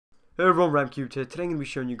Hello everyone, Ramcubed here. Today I'm going to be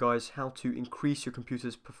showing you guys how to increase your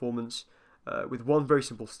computer's performance with one very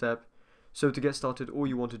simple step. So to get started, all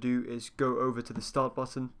you want to do is go over to the start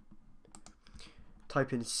button,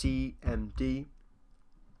 type in CMD,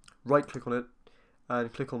 right click on it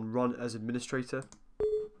and click on run as administrator.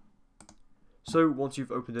 So once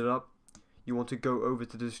you've opened it up, you want to go over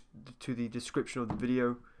to the description of the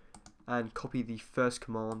video and copy the first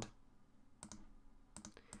command,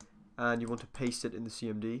 and you want to paste it in the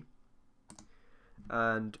CMD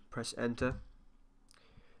and press enter.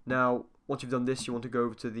 Now once you've done this, you want to go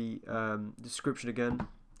over to the description again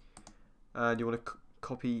and you want to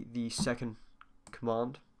copy the second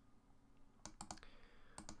command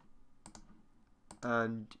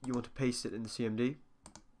and you want to paste it in the CMD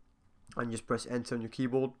and just press enter on your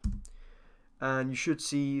keyboard, and you should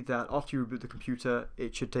see that after you reboot the computer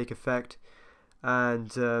it should take effect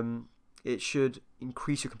and it should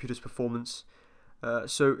increase your computer's performance.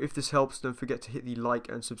 So if this helps, don't forget to hit the like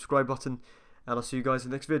and subscribe button, and I'll see you guys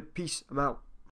in the next vid. Peace, I'm out.